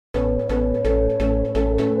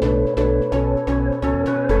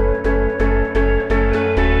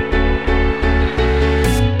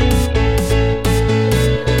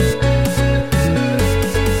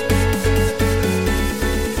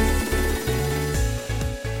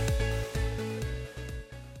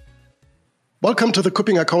Welcome to the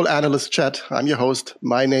Kuppinger Cole Analyst Chat. I'm your host.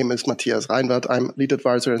 My name is Matthias. I'm lead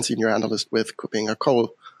advisor and senior analyst with Kuppinger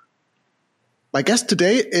Cole. My guest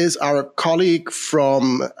today is our colleague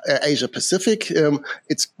from Asia Pacific.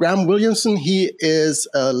 It's Graham Williamson. He is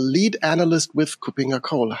a lead analyst with Kuppinger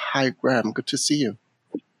Cole. Hi, Graham. Good to see you.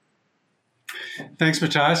 Thanks,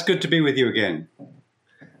 Matthias. Good to be with you again.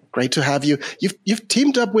 Great to have you. You've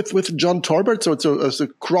teamed up with John Tolbert, so it's a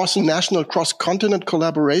cross-national, cross-continent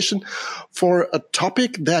collaboration for a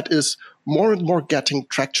topic that is more and more getting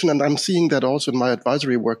traction, and I'm seeing that also in my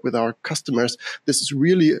advisory work with our customers. This is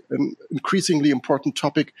really an increasingly important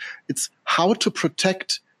topic. It's how to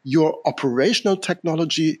protect your operational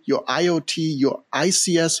technology, your IoT, your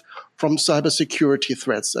ICS from cybersecurity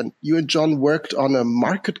threats. And you and John worked on a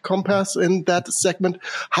Market Compass in that segment.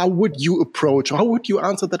 How would you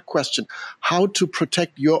answer that question? How to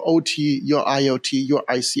protect your OT, your IoT, your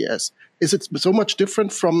ICS? Is it so much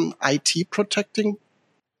different from IT protecting?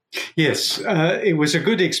 Yes, it was a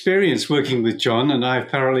good experience working with John, and I've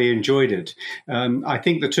thoroughly enjoyed it. I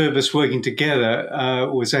think the two of us working together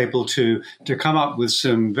was able to come up with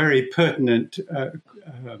some very pertinent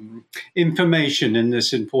information in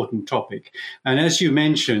this important topic. And as you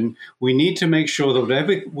mentioned, we need to make sure that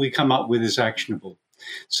whatever we come up with is actionable.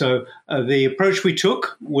 So the approach we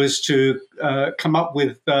took was to come up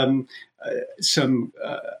with some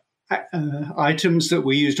items that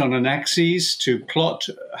we used on an axis to plot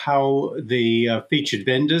how the featured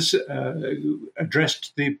vendors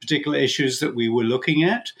addressed the particular issues that we were looking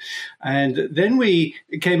at. And then we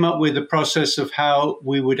came up with a process of how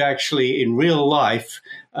we would actually, in real life,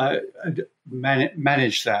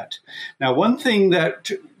 manage that. Now, one thing that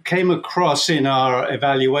came across in our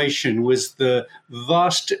evaluation was the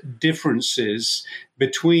vast differences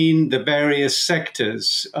between the various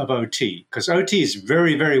sectors of OT, because OT is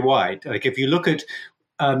very, very wide. Like if you look at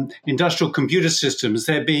industrial computer systems,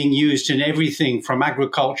 they're being used in everything from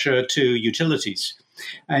agriculture to utilities.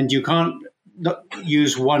 And you can't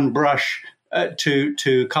use one brush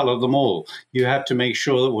to color them all. You have to make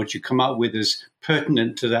sure that what you come up with is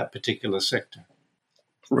pertinent to that particular sector.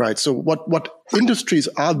 Right. So what industries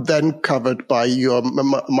are then covered by your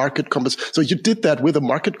Market Compass? So you did that with a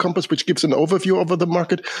Market Compass, which gives an overview over the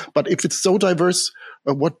market. But if it's so diverse,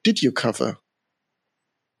 what did you cover?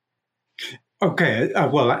 Okay.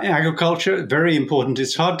 Well, agriculture, very important.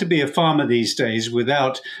 It's hard to be a farmer these days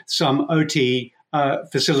without some OT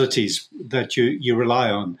facilities that you rely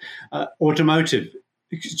on. Automotive.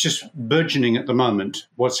 It's just burgeoning at the moment.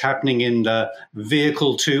 What's happening in the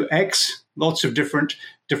vehicle to X, lots of different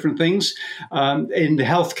things. In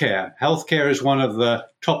healthcare is one of the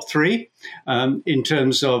top three in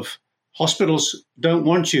terms of hospitals don't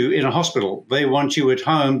want you in a hospital. They want you at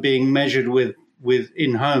home being measured with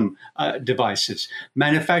in-home devices.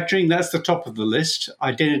 Manufacturing, that's the top of the list.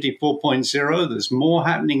 Identity 4.0, there's more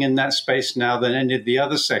happening in that space now than any of the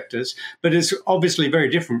other sectors, but it's obviously very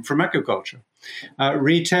different from agriculture.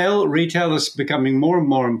 Retail is becoming more and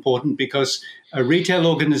more important because retail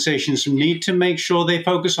organizations need to make sure they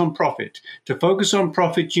focus on profit. To focus on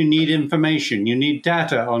profit, you need information. You need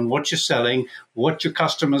data on what you're selling, what your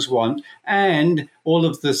customers want, and all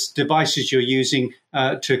of the devices you're using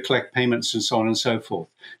to collect payments and so on and so forth.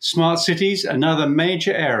 Smart cities, another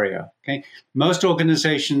major area. Okay, most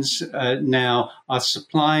organizations now are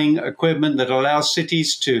supplying equipment that allows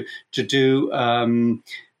cities to do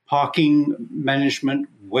parking management,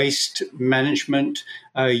 waste management,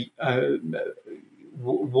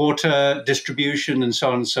 water distribution, and so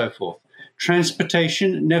on and so forth.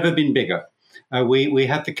 Transportation, never been bigger. We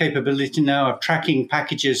have the capability now of tracking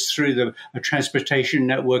packages through a transportation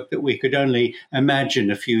network that we could only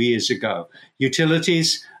imagine a few years ago.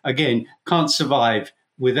 Utilities, again, can't survive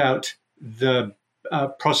without the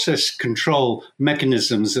process control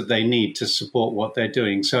mechanisms that they need to support what they're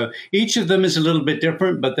doing. So each of them is a little bit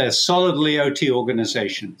different, but they're solidly OT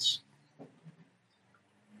organizations.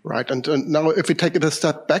 Right. And now if we take it a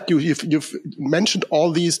step back, you've mentioned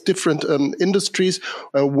all these different industries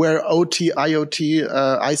where OT, IoT,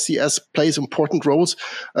 ICS plays important roles.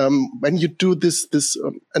 When you do this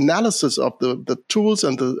analysis of the tools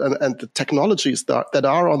and the technologies that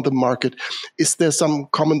are on the market, is there some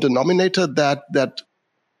common denominator that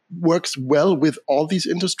works well with all these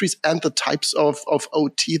industries and the types of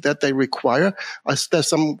OT that they require? Is there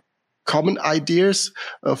some common ideas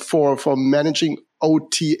for managing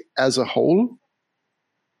OT as a whole?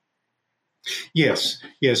 Yes.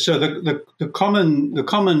 So the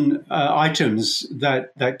common items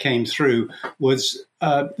that came through was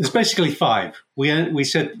there's basically five. We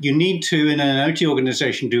said you need to, in an OT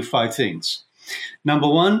organization, do five things. Number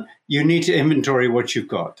one, you need to inventory what you've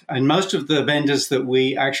got. And most of the vendors that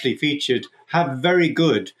we actually featured have very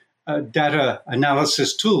good data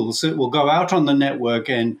analysis tools that will go out on the network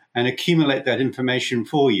and accumulate that information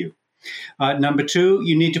for you. Number two,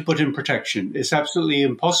 you need to put in protection. It's absolutely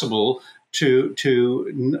impossible to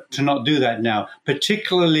not do that now,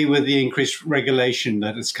 particularly with the increased regulation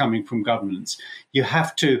that is coming from governments. You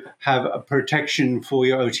have to have a protection for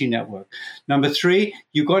your OT network. Number three,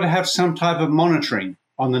 you've got to have some type of monitoring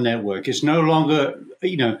on the network. It's no longer,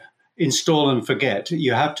 install and forget.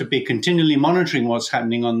 You have to be continually monitoring what's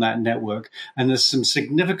happening on that network. And there's some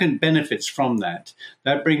significant benefits from that.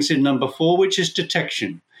 That brings in number four, which is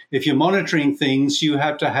detection. If you're monitoring things, you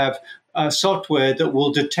have to have software that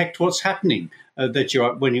will detect what's happening.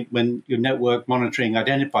 When your network monitoring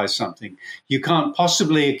identifies something, you can't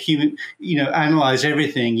possibly analyze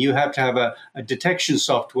everything. You have to have a detection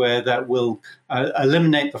software that will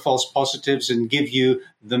eliminate the false positives and give you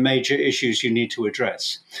the major issues you need to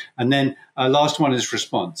address. And then last one is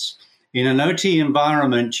response. In an OT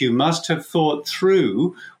environment, you must have thought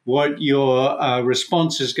through what your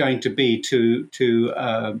response is going to be to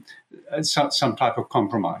some type of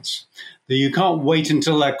compromise. You can't wait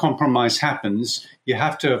until that compromise happens. You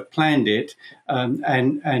have to have planned it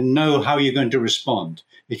and know how you're going to respond.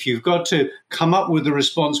 If you've got to come up with a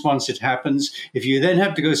response once it happens, if you then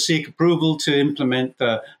have to go seek approval to implement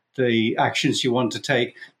the actions you want to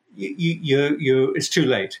take, it's too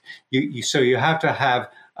late. So you have to have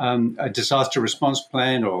a disaster response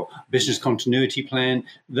plan or business continuity plan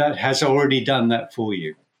that has already done that for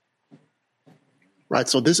you. Right.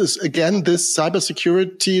 So this is, again, this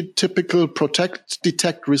cybersecurity typical protect,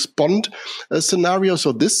 detect, respond scenario.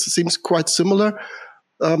 So this seems quite similar.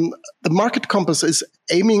 The Market Compass is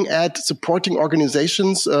aiming at supporting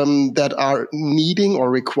organizations that are needing or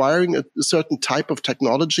requiring a certain type of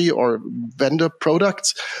technology or vendor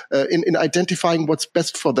products in identifying what's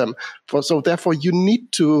best for them. So therefore, you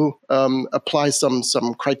need to apply some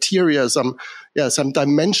criteria, some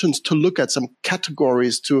dimensions to look at, some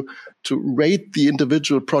categories to rate the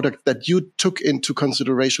individual product that you took into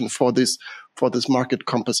consideration for this Market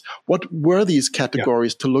Compass. What were these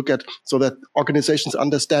categories to look at so that organizations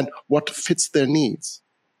understand what fits their needs?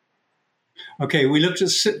 Okay, we looked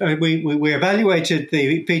at we evaluated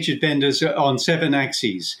the featured vendors on 7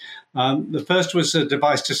 axes. The first was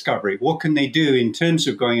device discovery. What can they do in terms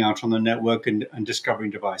of going out on the network and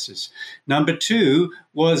discovering devices? Number 2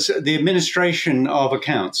 was the administration of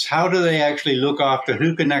accounts. How do they actually look after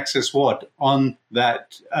who can access what on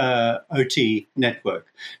that OT network?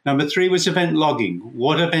 Number 3 was event logging.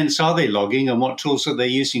 What events are they logging and what tools are they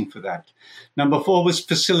using for that? Number 4 was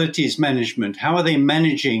facilities management. How are they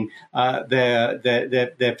managing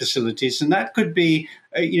their facilities? And that could be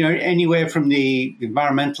anywhere from the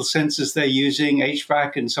environmental sensors they're using,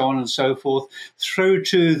 HVAC, and so on and so forth, through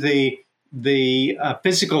to the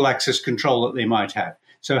physical access control that they might have.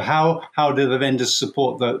 So how do the vendors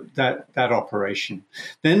support that operation?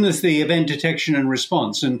 Then there's the event detection and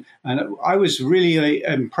response. And I was really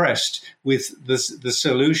impressed with the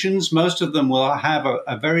solutions. Most of them will have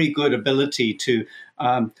a very good ability to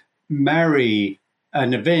marry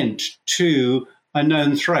an event to a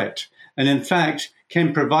known threat. And in fact,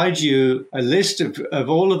 can provide you a list of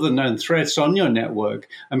all of the known threats on your network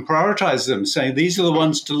and prioritize them, saying these are the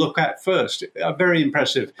ones to look at first. Very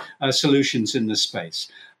impressive solutions in this space.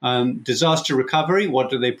 Disaster recovery, what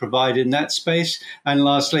do they provide in that space? And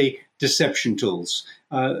lastly, deception tools.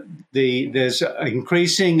 There's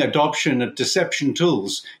increasing adoption of deception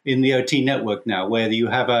tools in the OT network now, where you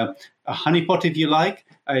have a honeypot, if you like,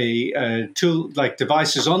 a tool like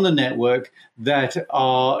devices on the network that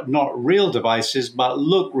are not real devices but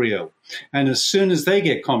look real. And as soon as they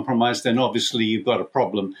get compromised, then obviously you've got a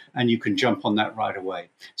problem and you can jump on that right away.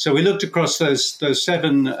 So we looked across those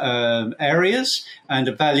 7 areas and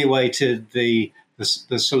evaluated the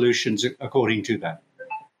solutions according to that.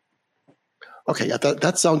 Okay, yeah,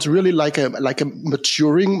 that sounds really like a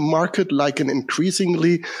maturing market, like an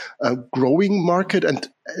increasingly growing market, and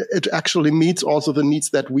it actually meets also the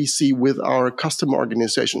needs that we see with our customer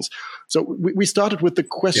organizations. So we started with the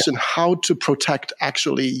question how to protect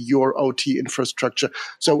actually your OT infrastructure.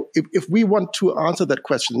 So if we want to answer that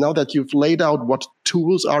question, now that you've laid out what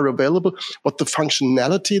tools are available, what the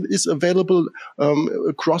functionality is available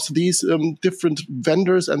across these different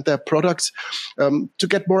vendors and their products, to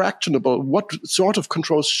get more actionable, what sort of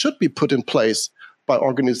controls should be put in place by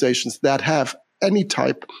organizations that have any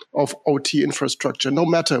type of OT infrastructure, no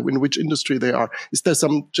matter in which industry they are? Is there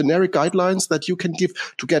some generic guidelines that you can give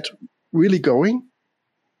to get really going?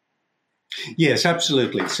 Yes,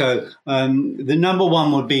 absolutely. So the number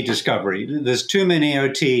one would be discovery. There's too many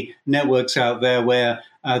OT networks out there where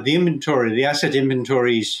the asset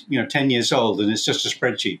inventory is 10 years old and it's just a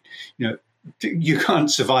spreadsheet. You can't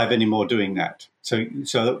survive anymore doing that.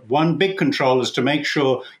 So one big control is to make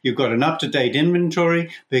sure you've got an up-to-date inventory,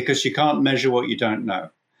 because you can't measure what you don't know.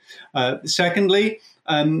 Secondly,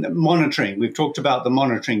 monitoring. We've talked about the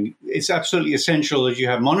monitoring. It's absolutely essential that you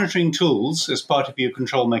have monitoring tools as part of your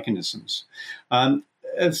control mechanisms.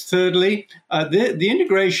 Thirdly, the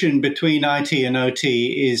integration between IT and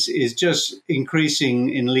OT is just increasing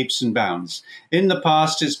in leaps and bounds. In the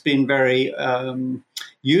past, it's been very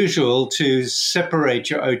usual to separate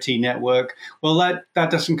your OT network. Well, that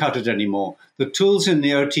doesn't cut it anymore. The tools in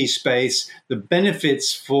the OT space, the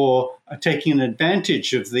benefits for taking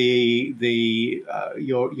advantage of your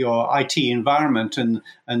IT environment and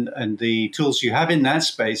the tools you have in that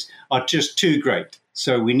space are just too great.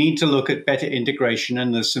 So we need to look at better integration,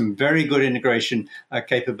 and there's some very good integration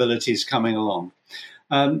capabilities coming along.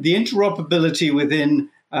 The interoperability within,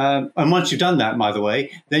 and once you've done that, by the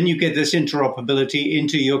way, then you get this interoperability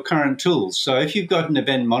into your current tools. So if you've got an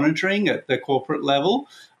event monitoring at the corporate level,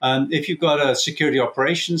 if you've got a security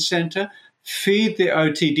operations center, feed the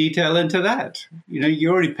OT detail into that.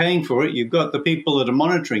 You're already paying for it. You've got the people that are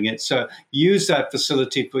monitoring it. So use that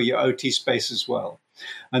facility for your OT space as well.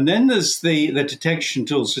 And then there's the detection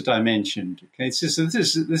tools that I mentioned. Okay, so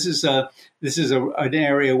this is an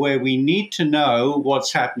area where we need to know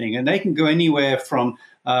what's happening, and they can go anywhere from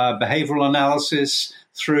behavioral analysis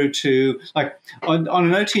through to, like, on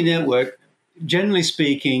an OT network. Generally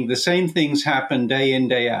speaking, the same things happen day in,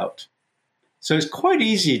 day out. So it's quite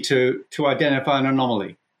easy to identify an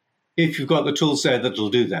anomaly if you've got the tools there that'll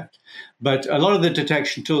do that. But a lot of the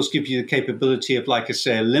detection tools give you the capability of, like I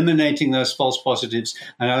say, eliminating those false positives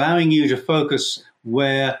and allowing you to focus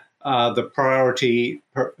where the priority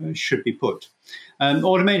should be put.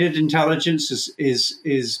 Automated intelligence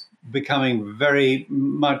is becoming very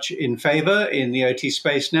much in favor in the OT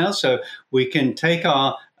space now. So we can take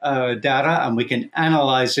our data and we can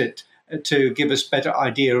analyze it to give us better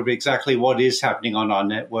idea of exactly what is happening on our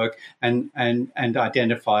network and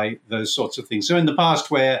identify those sorts of things. So in the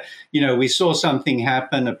past, where we saw something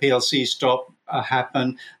happen, a PLC stop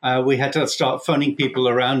happen, we had to start phoning people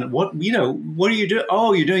around. What are you doing?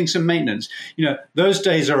 Oh, you're doing some maintenance. Those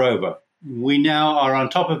days are over. We now are on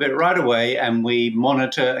top of it right away, and we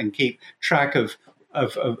monitor and keep track of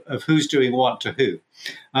who's doing what to who.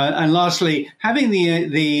 And lastly, having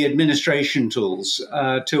the administration tools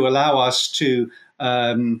to allow us to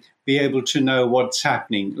be able to know what's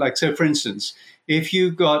happening. Like, so for instance, if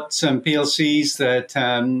you've got some PLCs that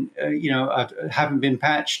haven't been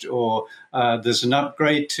patched, or there's an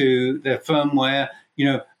upgrade to their firmware,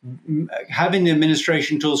 having the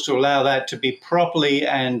administration tools to allow that to be properly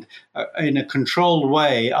and in a controlled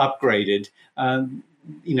way upgraded.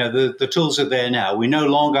 The tools are there now. We no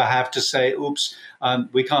longer have to say, oops,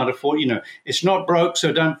 we can't afford, it's not broke,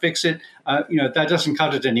 so don't fix it. That doesn't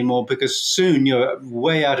cut it anymore, because soon you're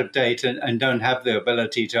way out of date and don't have the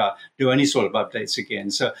ability to do any sort of updates again.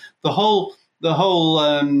 So the whole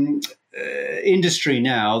industry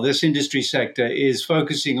now, this industry sector, is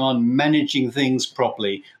focusing on managing things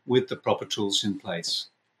properly with the proper tools in place.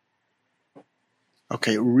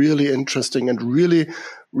 Okay, really interesting and really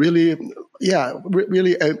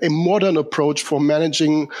a modern approach for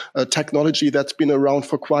managing technology that's been around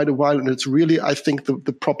for quite a while. And it's really, I think,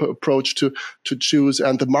 the proper approach to choose.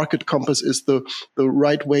 And the Market Compass is the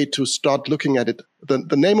right way to start looking at it.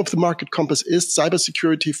 The name of the Market Compass is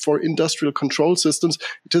Cybersecurity for Industrial Control Systems.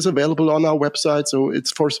 It is available on our website, so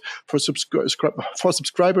it's for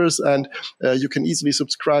subscribers, and you can easily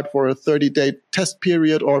subscribe for a 30-day test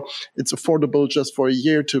period, or it's affordable just for a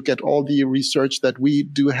year to get all the research that we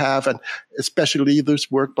do have. And especially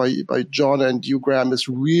this work by John and you, Graham, is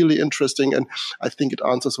really interesting, and I think it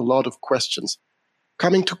answers a lot of questions.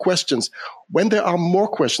 Coming to questions, when there are more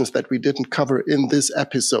questions that we didn't cover in this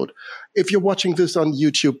episode, if you're watching this on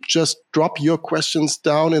YouTube, just drop your questions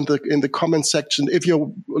down in the comment section. If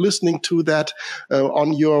you're listening to that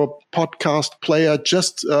on your podcast player,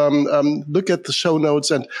 just look at the show notes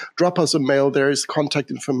and drop us a mail. There is contact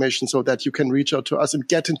information so that you can reach out to us and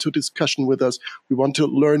get into discussion with us. We want to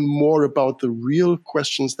learn more about the real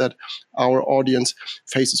questions that our audience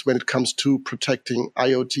faces when it comes to protecting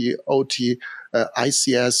IoT, OT,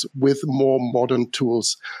 ICS with more modern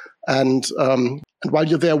tools. And while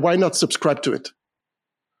you're there, why not subscribe to it?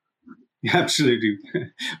 Absolutely.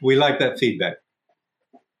 We like that feedback.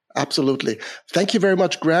 Absolutely. Thank you very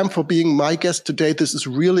much, Graham, for being my guest today. This is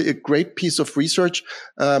really a great piece of research.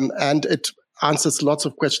 And answers lots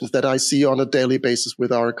of questions that I see on a daily basis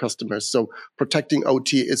with our customers. So protecting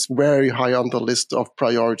OT is very high on the list of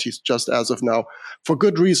priorities just as of now, for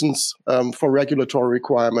good reasons, for regulatory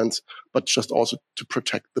requirements, but just also to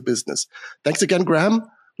protect the business. Thanks again, Graham.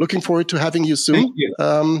 Looking forward to having you soon. Thank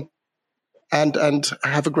you. And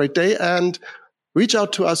have a great day, and reach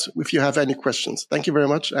out to us if you have any questions. Thank you very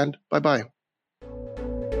much, and bye-bye.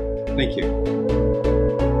 Thank you.